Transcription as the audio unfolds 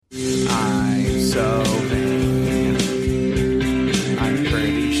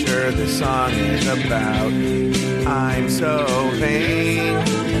song is about me. I'm so vain.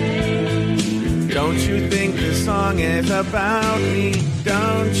 Don't you think this song is about me?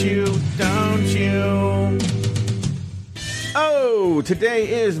 Don't you? Don't you? Oh, today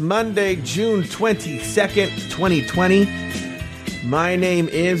is Monday, June 22nd, 2020. My name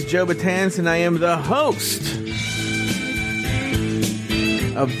is Joe Betance, and I am the host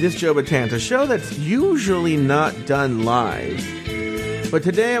of This Joe Betance, a show that's usually not done live. But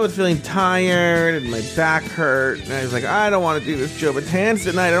today I was feeling tired, and my back hurt, and I was like, I don't want to do this Joe Betance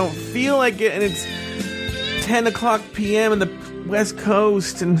tonight. I don't feel like it, and it's 10 o'clock p.m. in the West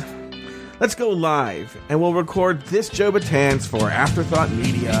Coast, and let's go live, and we'll record This Joe Betance for Afterthought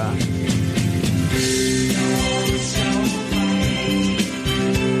Media.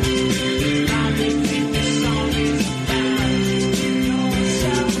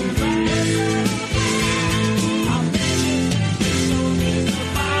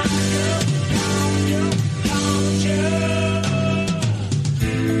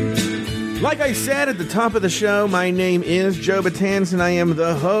 Like I said at the top of the show, my name is Joe Betance, and I am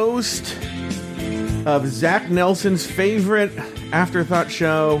the host of Zach Nelson's favorite afterthought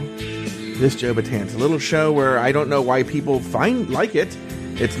show, This Joe Betance. A little show where I don't know why people like it.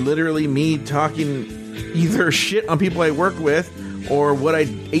 It's literally me talking either shit on people I work with or what I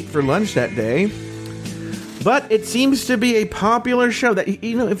ate for lunch that day. But it seems to be a popular show that,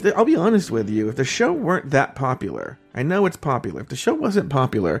 you know, I'll be honest with you, if the show weren't that popular, I know it's popular. If the show wasn't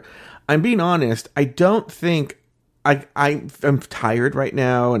popular, I'm being honest, I don't think I'm tired right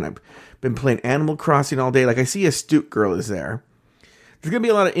now, and I've been playing Animal Crossing all day. Like, I see Astute Girl is there. There's going to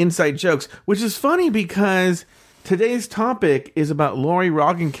be a lot of inside jokes, which is funny because today's topic is about Lori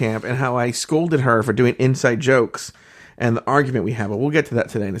Roggenkamp and how I scolded her for doing inside jokes and the argument we have. But we'll get to that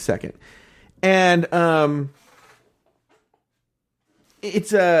today in a second. And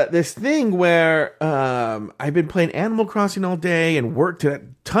it's this thing where I've been playing Animal Crossing all day and worked a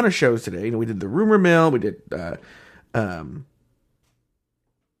ton of shows today. You know, we did the Rumor Mill, we did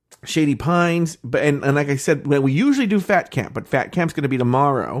Shady Pines, and like I said, we usually do Fat Camp, but Fat Camp's going to be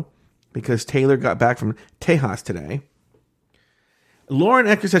tomorrow because Taylor got back from Tejas today. Lauren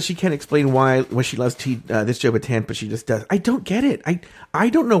Ecker said she can't explain why she loves This Joe Betance, but she just does. I don't get it. I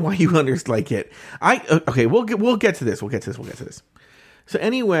don't know why you others like it. Okay, we'll get to this. We'll get to this. So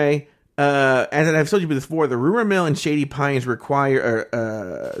anyway, as I've told you before, the Rumor Mill and Shady Pines require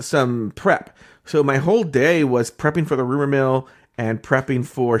some prep. So my whole day was prepping for the Rumor Mill and prepping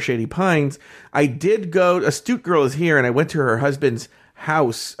for Shady Pines. I did go. Astute Girl is here, and I went to her husband's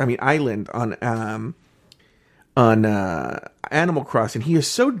island on Animal Crossing. He is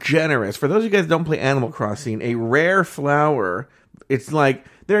so generous. For those of you guys that don't play Animal Crossing, a rare flower. It's like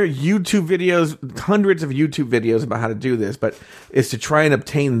there are YouTube videos, hundreds of YouTube videos about how to do this, but it's to try and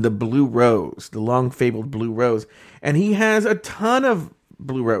obtain the blue rose, the long fabled blue rose. And he has a ton of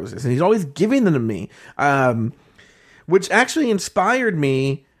blue roses, and he's always giving them to me, which actually inspired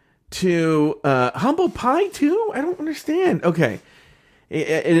me to humble pie too. I don't understand. Okay,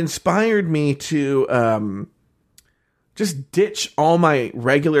 it inspired me to just ditch all my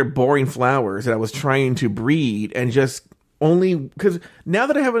regular boring flowers that I was trying to breed and just only because now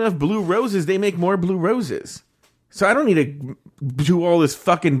that I have enough blue roses, they make more blue roses. So I don't need to do all this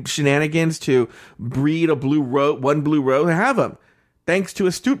fucking shenanigans to breed one blue rose. I have them, thanks to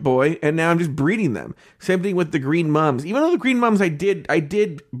Astute Boy, and now I'm just breeding them. Same thing with the green mums. Even though the green mums, I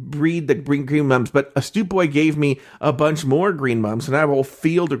did breed the green mums, but Astute Boy gave me a bunch more green mums, so now I have a whole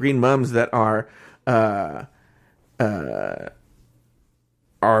field of green mums that are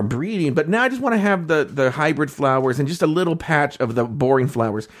breeding, but now I just want to have the hybrid flowers and just a little patch of the boring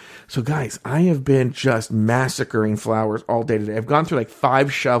flowers. So guys, I have been just massacring flowers all day today. I've gone through like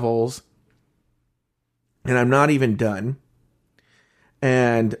 5 shovels, and I'm not even done.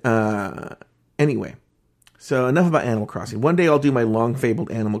 And anyway, so enough about Animal Crossing. One day I'll do my long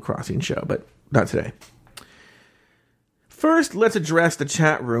fabled Animal Crossing show, but not today. First, let's address the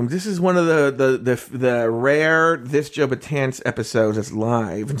chat room. This is one of the rare This Joe Betance episodes that's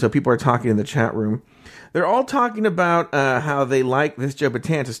live, and so people are talking in the chat room. They're all talking about how they like This Joe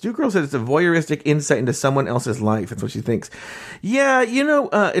Betance. Stu Girl says it's a voyeuristic insight into someone else's life. That's what she thinks. Yeah, you know,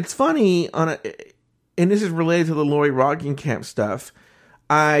 it's funny and this is related to the Lori Roggenkamp stuff.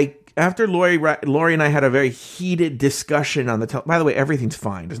 After Lori and I had a very heated discussion on the by the way, everything's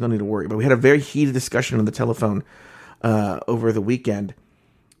fine. There's no need to worry. But we had a very heated discussion on the telephone over the weekend,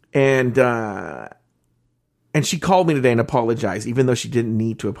 and she called me today and apologized, even though she didn't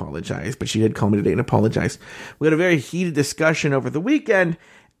need to apologize, but she did call me today and apologize. We had a very heated discussion over the weekend,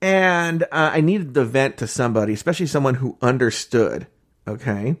 and I needed to vent to somebody, especially someone who understood,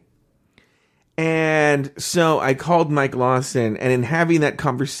 okay? And so I called Mike Lawson, and in having that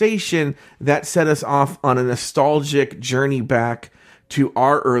conversation, that set us off on a nostalgic journey back to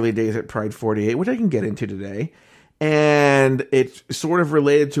our early days at Pride 48, which I can get into today. And it's sort of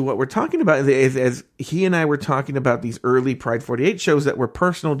related to what we're talking about, as he and I were talking about these early Pride 48 shows that were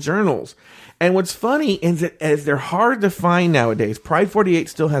personal journals. And what's funny is that as they're hard to find nowadays, Pride 48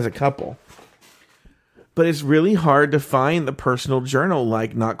 still has a couple. But it's really hard to find the personal journal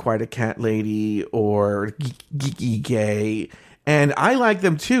like Not Quite a Cat Lady or Geeky Gay. And I like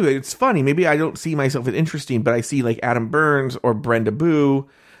them too. It's funny. Maybe I don't see myself as interesting, but I see like Adam Burns or Brenda Boo,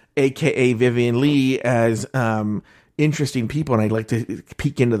 a.k.a. Vivian Lee, as interesting people, and I'd like to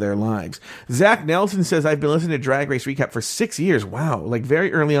peek into their lives. Zach Nelson says, I've been listening to Drag Race Recap for 6 years. Wow, like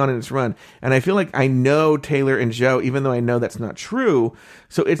very early on in its run. And I feel like I know Taylor and Joe, even though I know that's not true.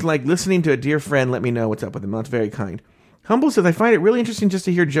 So it's like listening to a dear friend let me know what's up with them. That's very kind. Humble says, I find it really interesting just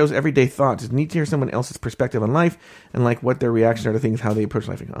to hear Joe's everyday thoughts. It's neat to hear someone else's perspective on life and like what their reactions are to things, how they approach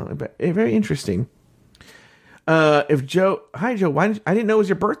life. Very interesting. If Joe, hi Joe, I didn't know it was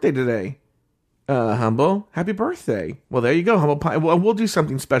your birthday today. Humble, happy birthday. Well, there you go, Humble Pie. Well, we'll do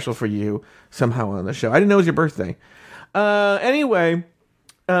something special for you somehow on the show. I didn't know it was your birthday. Anyway,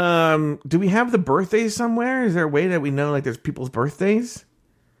 do we have the birthdays somewhere? Is there a way that we know like there's people's birthdays?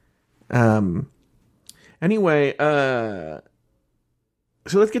 Anyway, so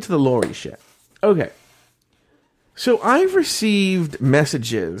let's get to the Lori shit. Okay. So I've received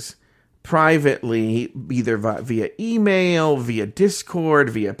messages privately, either via email, via Discord,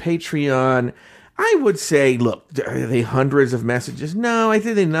 via Patreon. I would say, look, are they hundreds of messages? No, I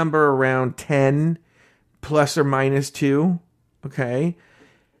think they number around 10 plus or minus 2. Okay.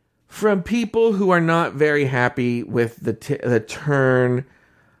 From people who are not very happy with the turn,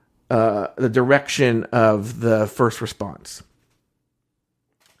 the direction of the first response.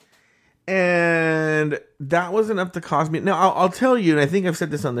 And that was enough to cause me. Now, I'll tell you, and I think I've said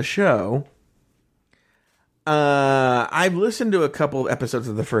this on the show. I've listened to a couple episodes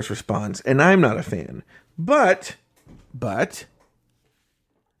of the first response, and I'm not a fan. But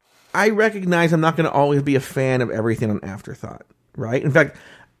I recognize I'm not going to always be a fan of everything on Afterthought, right? In fact,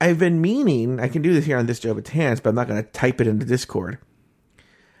 I've been meaning, I can do this here on this Joe Betance, but I'm not going to type it into Discord.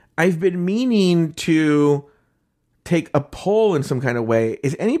 I've been meaning to take a poll in some kind of way.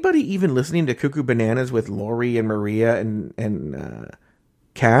 Is anybody even listening to Cuckoo Bananas with Lori and Maria and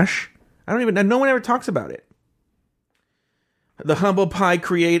Cash? I don't even, no one ever talks about it. The Humble Pie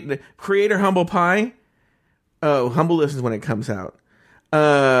creator Humble Pie. Oh, Humble listens when it comes out.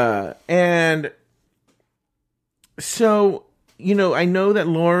 And so, you know, I know that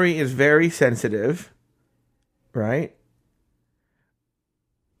Lori is very sensitive, right?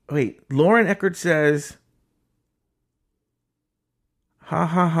 Wait, Lauren Eckert says, ha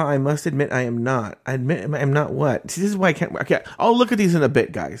ha ha, I must admit I am not. I admit I'm not what? See, this is why I can't. Okay, I'll look at these in a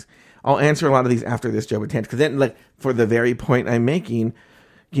bit, guys. I'll answer a lot of these after this Joe Betance, because then, like, for the very point I'm making,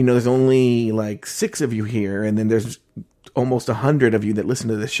 you know, there's only like 6 of you here, and then there's almost 100 of you that listen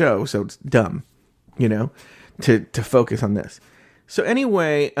to the show, so it's dumb, you know, to focus on this. So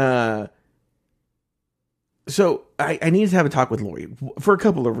anyway, so I needed to have a talk with Lori for a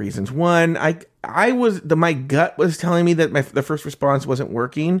couple of reasons. One, my gut was telling me that the first response wasn't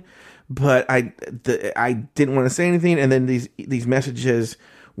working, but I didn't want to say anything, and then these messages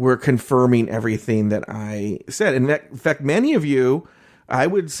were confirming everything that I said. In fact, many of you, I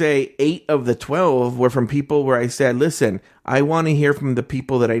would say 8 of the 12 were from people where I said, listen, I want to hear from the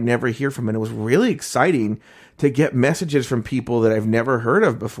people that I never hear from. And it was really exciting to get messages from people that I've never heard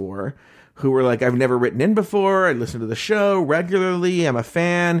of before, who were like, I've never written in before. I listen to the show regularly. I'm a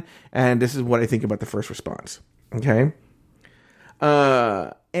fan. And this is what I think about the first response. Okay.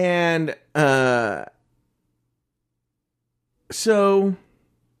 So,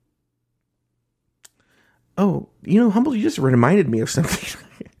 oh, you know, Humble, you just reminded me of something.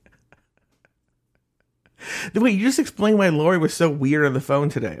 Wait, you just explained why Lori was so weird on the phone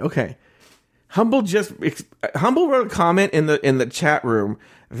today. Okay. Humble wrote a comment in the chat room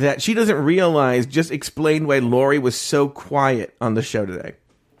that she doesn't realize just explained why Lori was so quiet on the show today.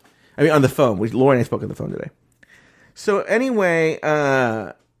 I mean, on the phone. Lori and I spoke on the phone today. So anyway,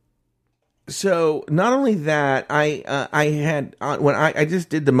 so not only that, I had when I just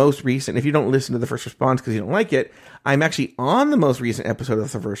did the most recent. If you don't listen to the first response because you don't like it, I'm actually on the most recent episode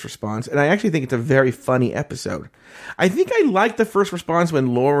of the first response, and I actually think it's a very funny episode. I think I like the first response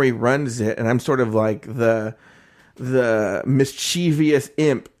when Lori runs it, and I'm sort of like the mischievous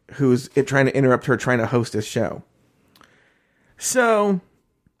imp who's trying to interrupt her trying to host this show. So,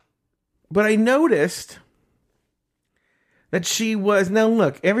 but I noticed that she was, now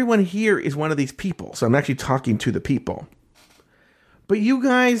look, everyone here is one of these people, so I'm actually talking to the people. But you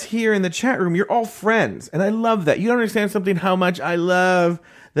guys here in the chat room, you're all friends, and I love that. You don't understand something, how much I love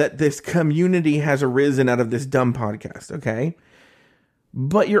that this community has arisen out of this dumb podcast, okay?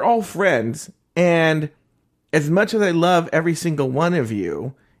 But you're all friends, and as much as I love every single one of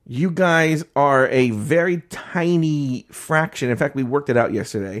you, you guys are a very tiny fraction. In fact, we worked it out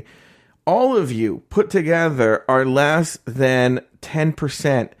yesterday. All of you put together are less than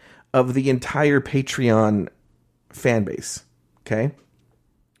 10% of the entire Patreon fan base, okay?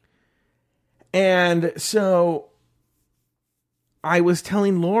 And so I was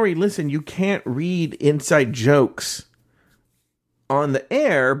telling Lori, listen, you can't read inside jokes on the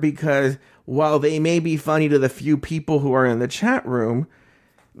air because while they may be funny to the few people who are in the chat room,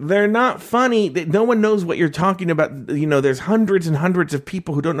 they're not funny. No one knows what you're talking about. You know, there's hundreds and hundreds of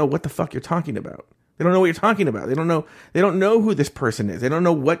people who don't know what the fuck you're talking about. They don't know what you're talking about. They don't know who this person is. They don't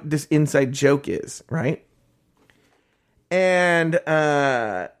know what this inside joke is, right? And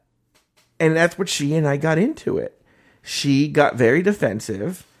that's what she and I got into it. She got very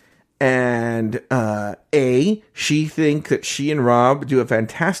defensive, and she thinks that she and Rob do a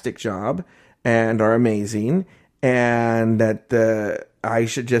fantastic job and are amazing, and that I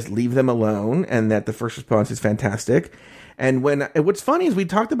should just leave them alone, and that the first response is fantastic. And what's funny is we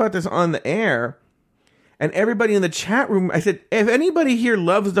talked about this on the air, and everybody in the chat room, I said, if anybody here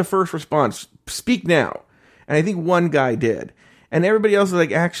loves the first response, speak now. And I think one guy did. And everybody else was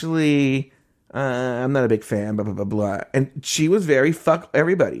like, actually, I'm not a big fan, blah, blah, blah, blah. And she was very, fuck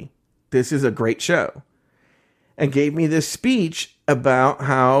everybody. This is a great show. And gave me this speech about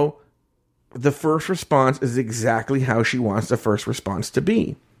how the first response is exactly how she wants the first response to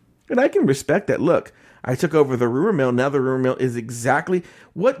be. And I can respect that. Look, I took over the rumor mill. Now the rumor mill is exactly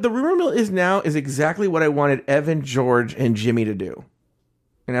what the rumor mill is now, is exactly what I wanted Evan, George, and Jimmy to do.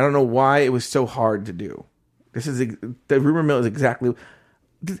 And I don't know why it was so hard to do. The rumor mill is exactly.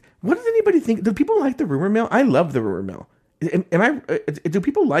 What does anybody think? Do people like the rumor mill? I love the rumor mill. Do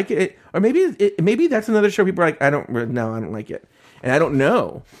people like it? Or maybe that's another show. People are like, I don't like it, and I don't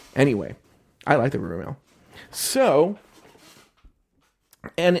know. Anyway, I like the rumor mill. So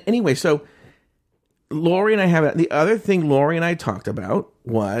Lori and I have the other thing Lori and I talked about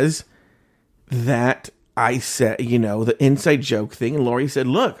was that I said, the inside joke thing, and Lori said,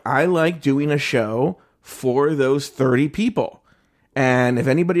 look, I like doing a show for those 30 people. And if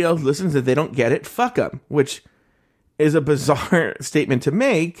anybody else listens that they don't get it, fuck them, which is a bizarre statement to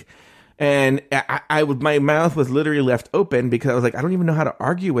make. And my mouth was literally left open because I was like, I don't even know how to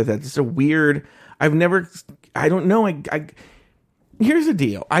argue with it. It's a weird, I don't know. Here's the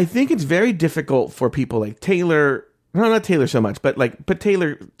deal. I think it's very difficult for people like Taylor, no, not Taylor so much, but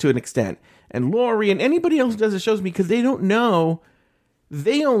Taylor to an extent, and Lori and anybody else who does the shows with me, because they don't know.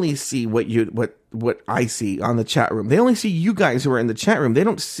 They only see what I see on the chat room. They only see you guys who are in the chat room. They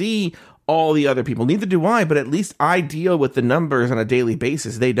don't see all the other people. Neither do I, but at least I deal with the numbers on a daily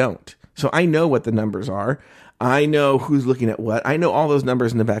basis. They don't. So I know what the numbers are. I know who's looking at what. I know all those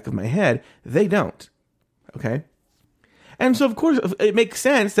numbers in the back of my head. They don't. Okay? And so, of course, it makes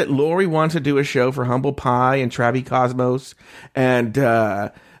sense that Lori wants to do a show for Humble Pie and Travi Cosmos and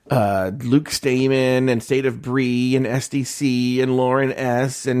Luke Stamen and State of Bree and SDC and Lauren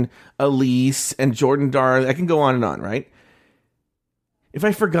S. and Elise and Jordan Dar. I can go on and on, right? If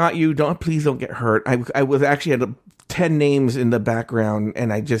I forgot you, please don't get hurt. I was actually had 10 names in the background,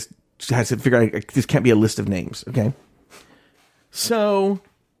 and I just had to figure out this can't be a list of names, okay? So,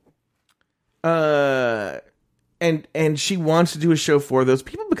 and she wants to do a show for those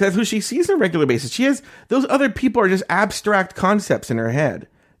people because who she sees on a regular basis. She has those other people are just abstract concepts in her head.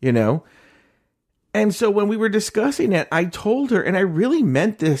 And so when we were discussing it, I told her, and I really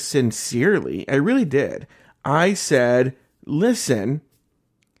meant this sincerely. I really did. I said, listen,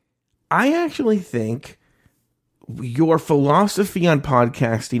 I actually think your philosophy on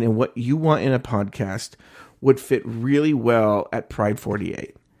podcasting and what you want in a podcast would fit really well at Pride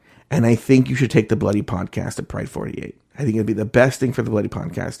 48. And I think you should take the Bloody Podcast at Pride 48. I think it'd be the best thing for the Bloody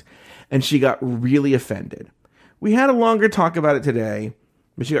Podcast. And she got really offended. We had a longer talk about it today.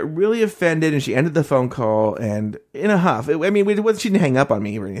 But she got really offended, and she ended the phone call, and in a huff. She didn't hang up on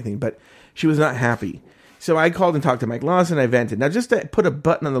me or anything, but she was not happy. So I called and talked to Mike Lawson. I vented. Now, just to put a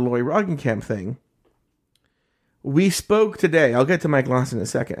button on the Lori Roggenkamp thing, we spoke today. I'll get to Mike Lawson in a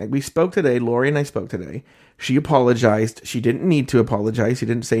second. We spoke today. Lori and I spoke today. She apologized. She didn't need to apologize. She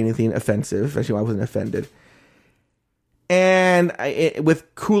didn't say anything offensive. Actually, I wasn't offended. And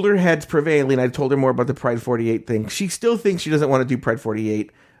with cooler heads prevailing, I told her more about the Pride 48 thing. She still thinks she doesn't want to do Pride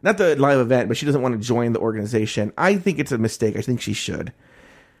 48, not the live event, but she doesn't want to join the organization. I think it's a mistake. I think she should.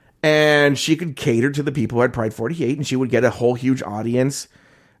 And she could cater to the people at Pride 48, and she would get a whole huge audience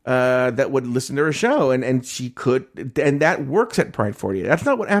that would listen to her show, and she could, and that works at Pride 48. That's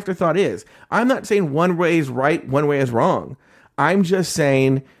not what Afterthought is. I'm not saying one way is right, one way is wrong. I'm just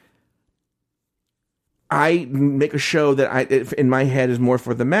saying I make a show that in my head is more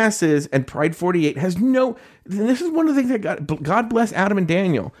for the masses, and Pride 48 has no. This is one of the things that God bless Adam and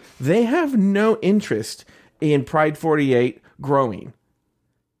Daniel. They have no interest in Pride 48 growing.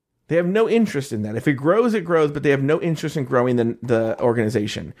 They have no interest in that. If it grows, it grows, but they have no interest in growing the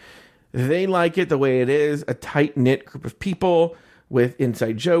organization. They like it the way it is, a tight-knit group of people with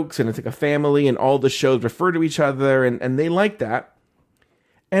inside jokes, and it's like a family, and all the shows refer to each other, and they like that.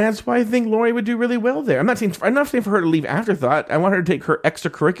 And that's why I think Lori would do really well there. I'm not saying for her to leave Afterthought. I want her to take her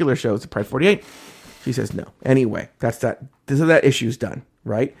extracurricular shows to Pride 48. She says no. Anyway, that's that. That issue's done,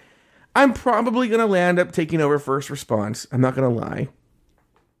 right? I'm probably going to land up taking over First Response. I'm not going to lie.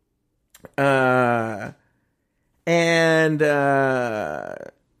 Yeah,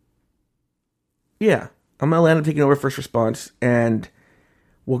 I'm gonna land up taking over First Response, and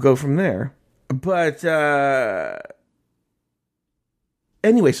we'll go from there. But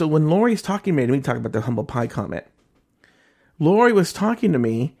anyway, so when Lori's talking to me, let me talk about the humble pie comment. Lori was talking to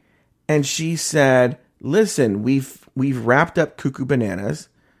me, and she said, "Listen, we've wrapped up Cuckoo Bananas.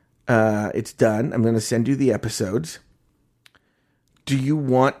 It's done. I'm going to send you the episodes. Do you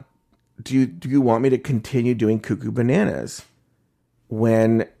want me to continue doing Cuckoo Bananas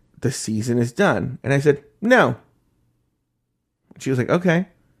when the season is done?" And I said, "No." She was like, "Okay."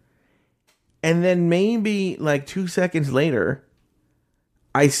 And then maybe like 2 seconds later,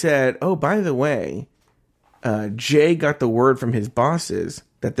 I said, "Oh, by the way, Jay got the word from his bosses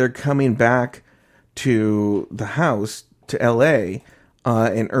that they're coming back to the house to LA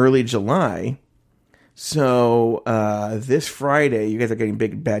in early July. So this Friday," you guys are getting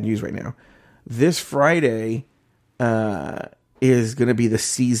bad news right now. This Friday is going to be the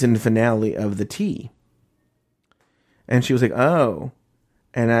season finale of the T. And she was like, "Oh,"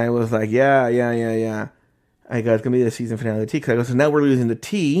 and I was like, "Yeah." I go, "It's going to be the season finale of the T." Because I go, "So now we're losing the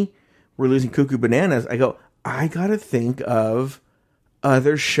T, we're losing Cuckoo Bananas." I go, "I got to think of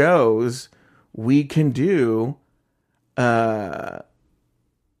other shows we can do." We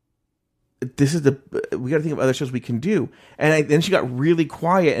got to think of other shows we can do. And then she got really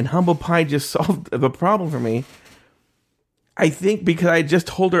quiet, and Humble Pie just solved the problem for me. I think because I just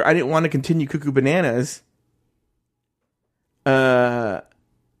told her I didn't want to continue Cuckoo Bananas. And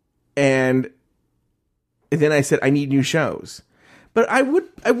then I said, I need new shows. But I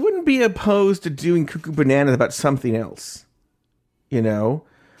wouldn't be opposed to doing Cuckoo Bananas about something else. You know?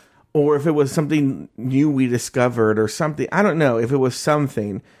 Or if it was something new we discovered or something. I don't know if it was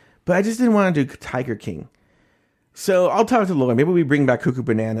something. But I just didn't want to do Tiger King. So I'll talk to Lori. Maybe we bring back Cuckoo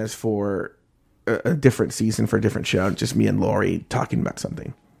Bananas for a different season, for a different show. Just me and Lori talking about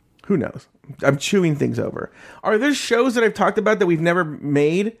something. Who knows? I'm chewing things over. Are there shows that I've talked about that we've never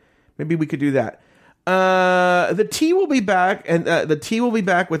made? Maybe we could do that. The T will be back, and the T will be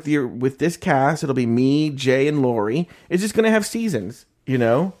back with this cast. It'll be me, Jay, and Lori. It's just going to have seasons, you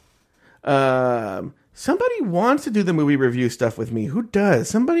know? Somebody wants to do the movie review stuff with me. Who does?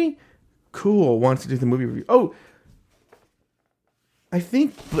 Somebody cool wants to do the movie review. Oh, I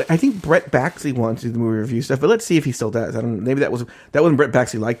think Brett Baxley wants to do the movie review stuff, but let's see if he still does. I don't know. Maybe that wasn't Brett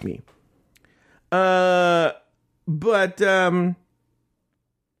Baxley like me.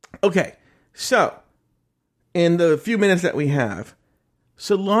 Okay. So, in the few minutes that we have,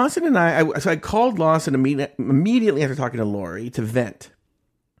 so Lawson and I called Lawson immediately after talking to Lori to vent.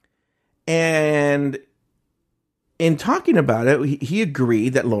 And in talking about it, he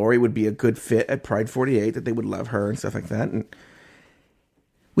agreed that Lori would be a good fit at Pride 48, that they would love her and stuff like that. And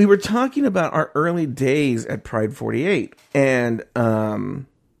we were talking about our early days at Pride 48 and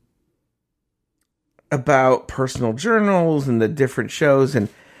about personal journals and the different shows. And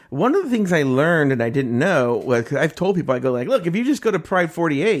one of the things I learned and I didn't know was, 'cause I've told people, I go like, look, if you just go to Pride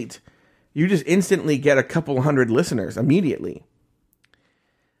 48, you just instantly get a couple hundred listeners immediately.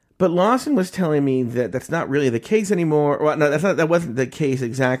 But Lawson was telling me that that's not really the case anymore. Well, no, that wasn't the case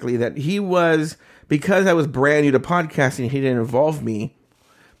exactly. That he was, because I was brand new to podcasting, he didn't involve me.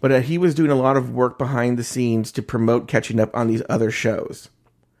 But he was doing a lot of work behind the scenes to promote catching up on these other shows.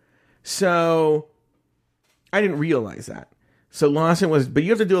 So I didn't realize that. So Lawson was, but you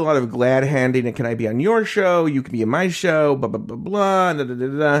have to do a lot of glad handing. And can I be on your show? You can be in my show. Blah blah blah blah. Da, da, da,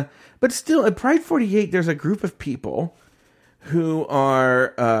 da. But still, at Pride 48, there's a group of people who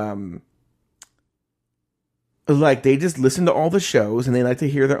are like they just listen to all the shows and they like to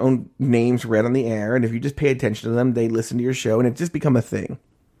hear their own names read on the air. And if you just pay attention to them, they listen to your show and it just become a thing.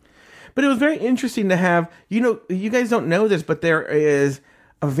 But it was very interesting to have, you guys don't know this, but there is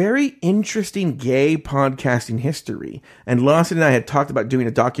a very interesting gay podcasting history. And Lawson and I had talked about doing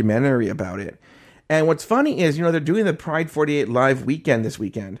a documentary about it. And what's funny is, they're doing the Pride 48 live weekend this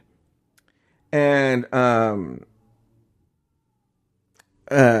weekend. And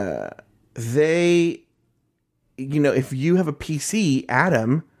they, if you have a PC,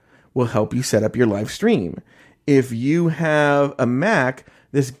 Adam will help you set up your live stream. If you have a Mac,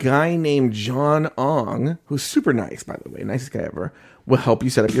 this guy named John Ong, who's super nice, by the way, nicest guy ever, will help you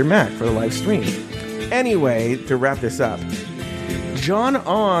set up your Mac for the live stream. Anyway, to wrap this up, John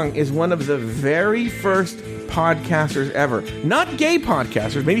Ong is one of the very first podcasters ever. Not gay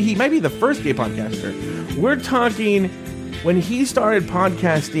podcasters. Maybe he might be the first gay podcaster. We're talking, when he started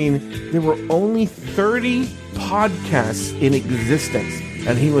podcasting, there were only 30 podcasts in existence,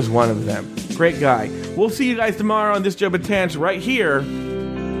 and he was one of them. Great guy. We'll see you guys tomorrow on This Joe Betance right here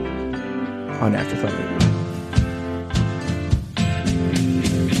on Afterthought Radio.